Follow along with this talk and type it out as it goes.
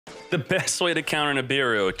The best way to counter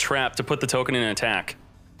Nibiru, trap to put the token in an attack.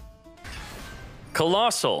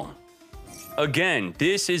 Colossal. Again,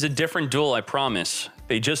 this is a different duel, I promise.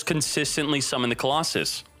 They just consistently summon the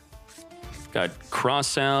Colossus. Got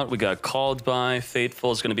Cross Out, we got Called By,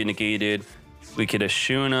 Faithful is going to be negated. We could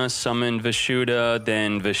Ashuna, summon Vishuda,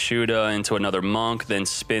 then Vishuda into another Monk, then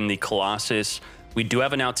spin the Colossus. We do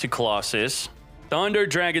have an out to Colossus. Thunder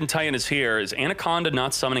Dragon Titan is here. Is Anaconda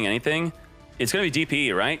not summoning anything? It's going to be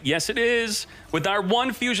DPE, right? Yes, it is. With our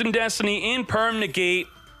one Fusion Destiny in Perm negate,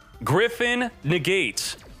 Griffin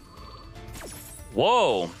negates.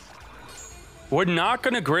 Whoa. We're not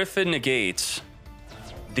going to Griffin negate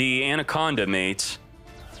the Anaconda, mates.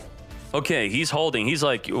 Okay, he's holding. He's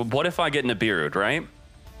like, what if I get Nibiru'd, right?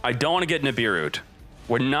 I don't want to get Nibiru'd.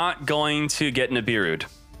 We're not going to get Nibiru'd.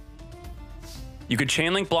 You could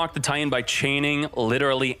chain link block the Titan by chaining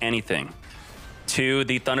literally anything to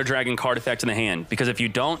the Thunder Dragon card effect in the hand. Because if you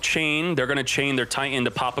don't chain, they're going to chain their Titan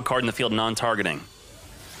to pop a card in the field non-targeting.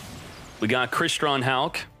 We got Crystron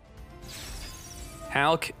Hulk.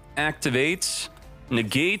 Hulk activates,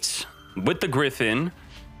 negates with the Griffin.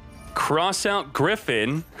 Cross out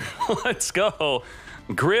Griffin. Let's go.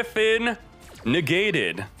 Griffin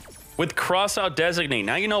negated with cross out designate.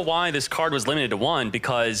 Now you know why this card was limited to 1,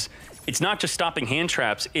 because it's not just stopping hand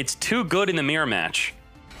traps. It's too good in the mirror match.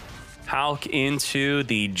 Hulk into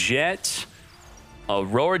the Jet.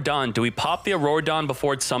 Auroradon. Do we pop the Auroradon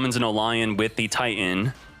before it summons an Olion with the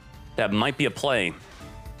Titan? That might be a play.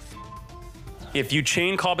 If you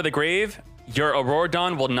chain Call by the Grave, your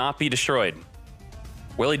Auroradon will not be destroyed.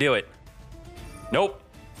 Will he do it? Nope.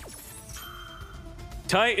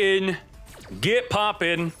 Titan, get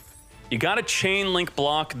poppin'. You got to chain link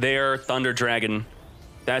block there, Thunder Dragon.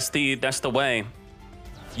 That's the way.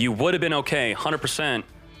 You would have been okay, 100%.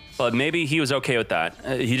 But maybe he was okay with that.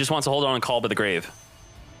 He just wants to hold on and Call by the Grave.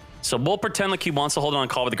 So we'll pretend like he wants to hold on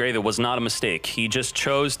and Call by the Grave. It was not a mistake. He just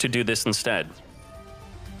chose to do this instead.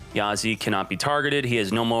 Yazi cannot be targeted. He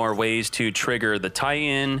has no more ways to trigger the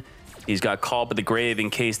Titan. He's got Call by the Grave in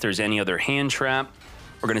case there's any other hand trap.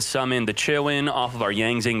 We're going to summon the Chiwin off of our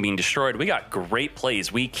Yangzing being destroyed. We got great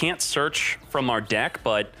plays. We can't search from our deck,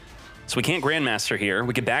 but so we can't Grandmaster here.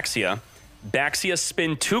 We could Baxia. Baxia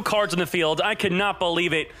spin 2 cards in the field. I cannot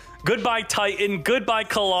believe it. Goodbye, Titan. Goodbye,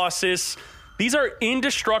 Colossus. These are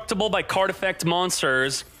indestructible by card effect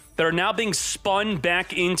monsters that are now being spun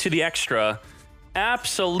back into the extra.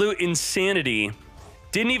 Absolute insanity.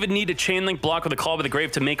 Didn't even need to chain link block with a Call by the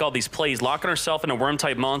Grave to make all these plays. Locking ourselves into worm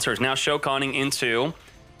type monsters. Now Shokaning into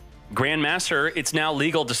Grandmaster. It's now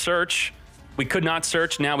legal to search. We could not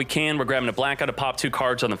search. Now we can. We're grabbing a blackout to pop 2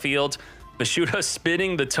 cards on the field. Vishuda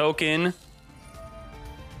spinning the token.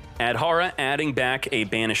 Adhara adding back a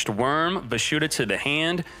banished worm. Vishuda to the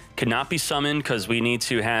hand. Cannot be summoned because we need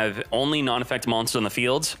to have only non-effect monsters on the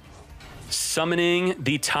field. Summoning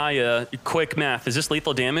the Taya. Quick math. Is this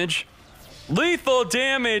lethal damage? Lethal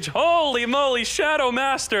damage! Holy moly, Shadow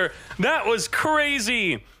Master! That was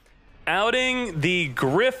crazy! Outing the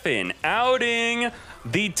Griffin. Outing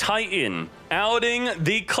the Titan. Outing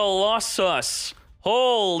the Colossus.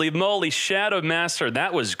 Holy moly, Shadow Master.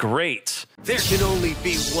 That was great. There can only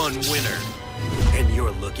be one winner. And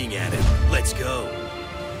you're looking at it. Let's go.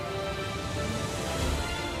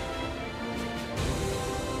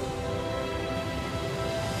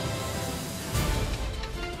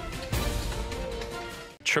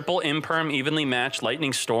 Triple Imperm, evenly matched,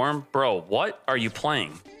 Lightning Storm. Bro, what are you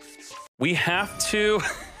playing? We have to...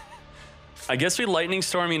 I guess we Lightning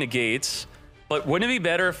Storm negates, but wouldn't it be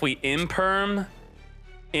better if we Imperm,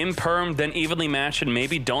 then evenly match, and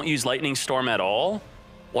maybe don't use Lightning Storm at all?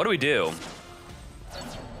 What do we do?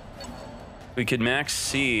 We could Max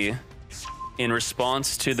C in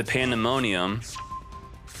response to the Pandemonium.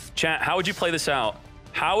 Chat, how would you play this out?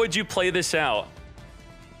 How would you play this out?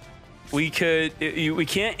 We can't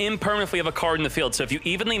imperm if we have a card in the field. So if you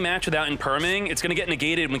evenly match without imperming, it's going to get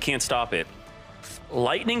negated and we can't stop it.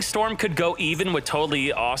 Lightning Storm could go even with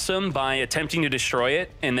Totally Awesome by attempting to destroy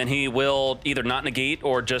it, and then he will either not negate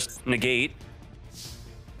or just negate.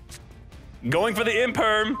 Going for the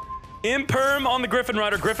imperm. Imperm on the Griffin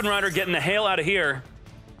Rider. Griffin Rider getting the hail out of here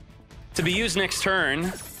to be used next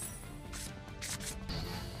turn.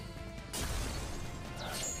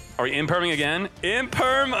 Are we imperming again?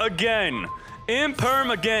 Imperm again.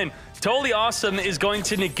 Imperm again. Totally Awesome is going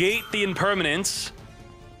to negate the impermanence.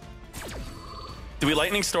 Do we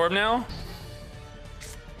Lightning Storm now?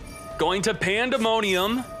 Going to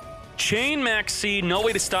Pandemonium. Chain Maxi, no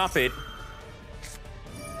way to stop it.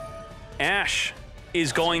 Ash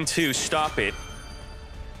is going to stop it.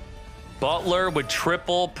 Butler with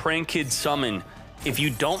triple Prank Kid Summon. If you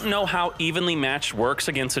don't know how evenly matched works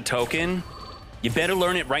against a token, you better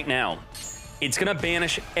learn it right now. It's gonna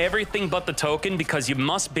banish everything but the token because you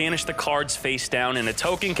must banish the cards face down, and a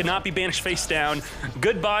token cannot be banished face down.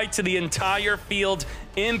 Goodbye to the entire field.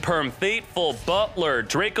 Imperm, Fateful, Butler,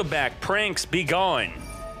 Dracoback, Pranks, be gone.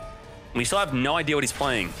 We still have no idea what he's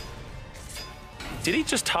playing. Did he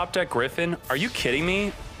just top deck Griffin? Are you kidding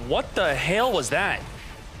me? What the hell was that?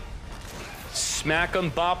 Smack him,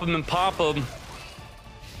 bop him, and pop him.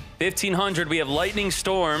 1500, we have Lightning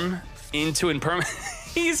Storm into Impermanent.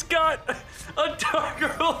 He's got a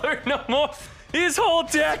Dark Ruler no more. His whole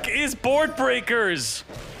deck is board breakers.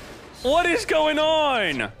 What is going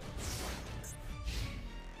on?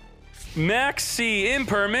 Maxi,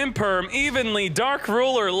 Imperm, Evenly, Dark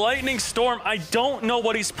Ruler, Lightning Storm. I don't know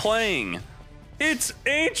what he's playing. It's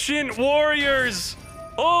Ancient Warriors.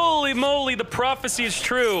 Holy moly, the prophecy is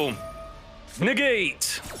true.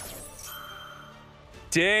 Negate.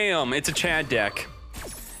 Damn, it's a Chad deck.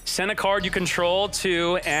 Send a card you control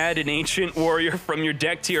to add an Ancient Warrior from your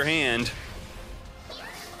deck to your hand.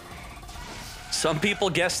 Some people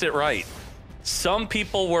guessed it right. Some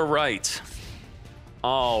people were right.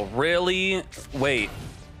 Oh, really? Wait.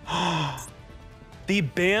 The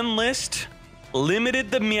ban list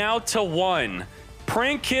limited the Meow to 1.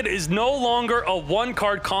 Prank Kid is no longer a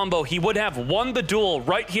 1-card combo. He would have won the duel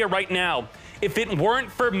right here, right now, if it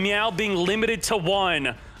weren't for Meow being limited to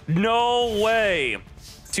 1. No way.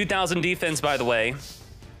 2000 defense, by the way.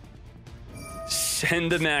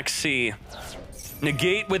 Send the Maxi.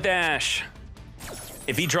 Negate with Ash.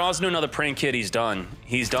 If he draws into another Prank Kid, he's done.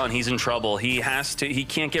 He's done. He's in trouble. He has to. He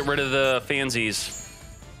can't get rid of the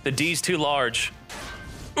fansies. The D's too large.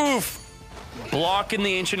 Oof. Blocking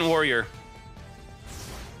the Ancient Warrior.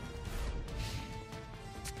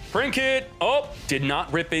 Prank Kid. Oh, did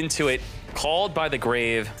not rip into it. Called by the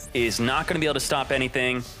Grave. Is not going to be able to stop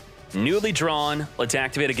anything. Newly drawn. Let's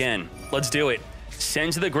activate again. Let's do it.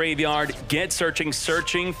 Send to the graveyard. Get searching.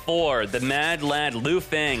 Searching for the Mad Lad Lu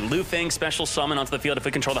Fang. Lu Fang special summon onto the field if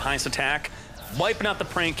we control the highest attack. Wiping out the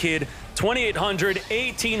Prank Kid. 2800,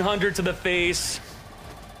 1800 to the face.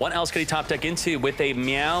 What else could he top deck into with a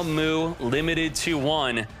Meow Moo limited to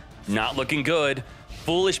 1? Not looking good.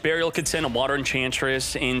 Foolish Burial could send a Water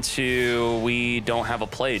Enchantress into... We don't have a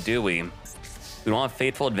play, do we? We don't have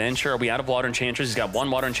Fateful Adventure. Are we out of Water Enchantress? He's got 1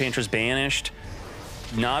 Water Enchantress banished.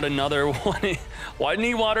 Not another one. Why didn't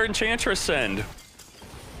he Water Enchantress send?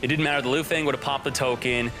 It didn't matter. The Lu Fang would have popped the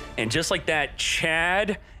token. And just like that,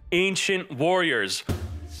 Chad Ancient Warriors.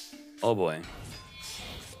 Oh boy.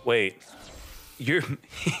 Wait.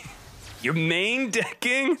 You're main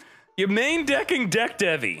decking? You're main decking Deck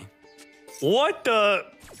Devi. What the?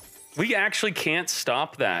 We actually can't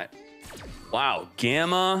stop that. Wow.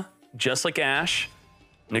 Gamma, just like Ash.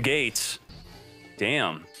 Negates.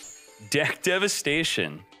 Damn. Deck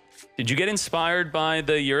Devastation. Did you get inspired by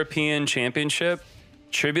the European Championship?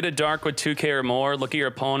 Tribute a Dark with 2k or more. Look at your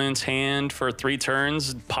opponent's hand for 3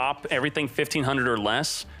 turns. Pop everything 1500 or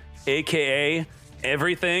less. AKA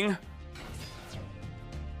everything.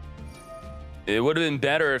 It would have been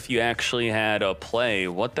better if you actually had a play.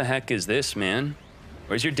 What the heck is this, man?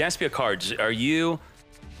 Where's your Despia cards? Are you...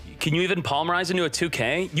 Can you even Palmerize into a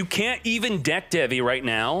 2k? You can't even Deck Devi right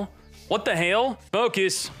now. What the hell?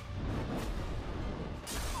 Focus.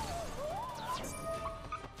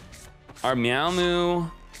 Our Meow Moo...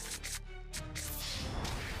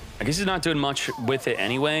 I guess he's not doing much with it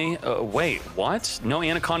anyway. Wait, what? No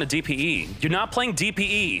Anaconda DPE. You're not playing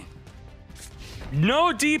DPE.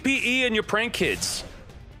 No DPE in your Prank Kids.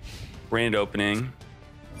 Brand opening.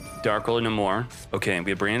 Dark Roller no more. Okay,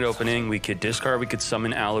 we have brand opening. We could discard. We could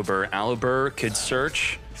summon Alubur. Alubur could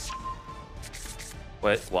search.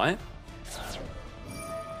 What?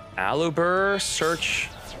 Alubur, search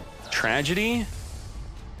Tragedy.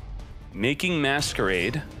 Making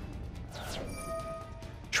Masquerade.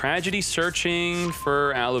 Tragedy searching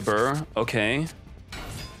for Alubur. Okay.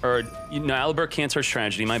 Or, no, Alubur can't search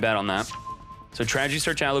Tragedy. My bad on that. So Tragedy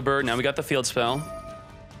search Alubur. Now we got the field spell.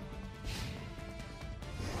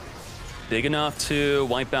 Big enough to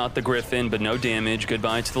wipe out the Griffin, but no damage.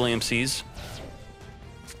 Goodbye to the Lampsies.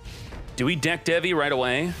 Do we Deck Devi right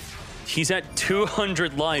away? He's at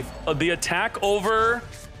 200 life. The attack over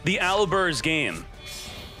the Alubur's game.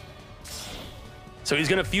 So he's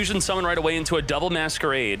going to Fusion Summon right away into a double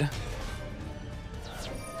Masquerade.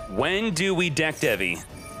 When do we Deck Devi?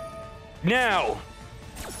 Now!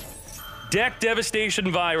 Deck Devastation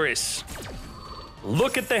Virus.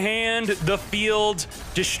 Look at the hand, the field,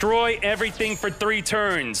 destroy everything for 3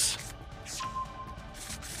 turns.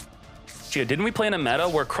 Gee, didn't we play in a meta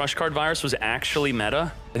where Crush Card Virus was actually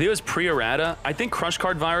meta? I think it was pre-errata. I think Crush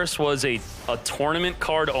Card Virus was a tournament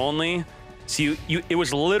card only. So it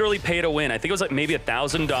was literally pay to win. I think it was like maybe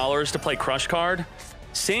 $1,000 to play Crush Card.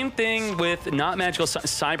 Same thing with not Magical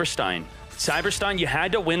Cyberstein. Cyberstein, you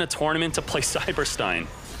had to win a tournament to play Cyberstein.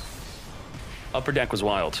 Upper deck was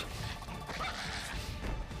wild.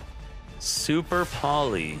 Super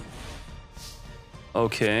Poly.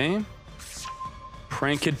 Okay.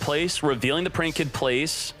 Prank Kid Place, revealing the Prank Kid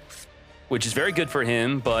Place, which is very good for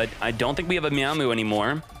him, but I don't think we have a Meow Moo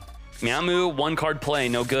anymore. Meow Moo, one card play,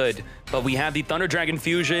 no good. But we have the Thunder Dragon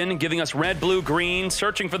Fusion, giving us red, blue, green,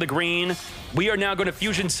 searching for the green. We are now going to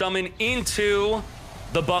Fusion Summon into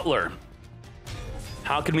the Butler.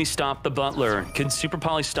 How can we stop the Butler? Could Super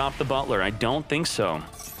Poly stop the Butler? I don't think so.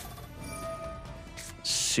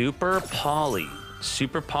 Super Poly.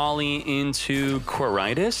 Super Poly into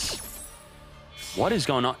Quiritis? What is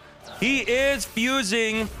going on? He is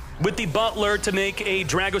fusing with the Butler to make a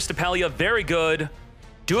Dragostapalia very good.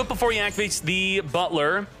 Do it before he activates the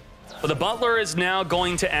Butler. But the Butler is now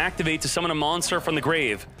going to activate to summon a monster from the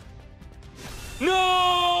grave.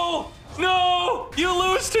 No! No! You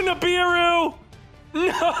lose to Nibiru!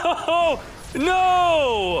 No!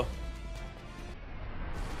 No!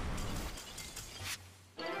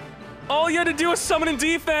 All you had to do was summon in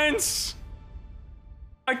defense!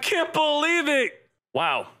 I can't believe it!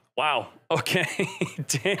 Wow. Wow. Okay.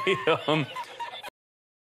 Damn.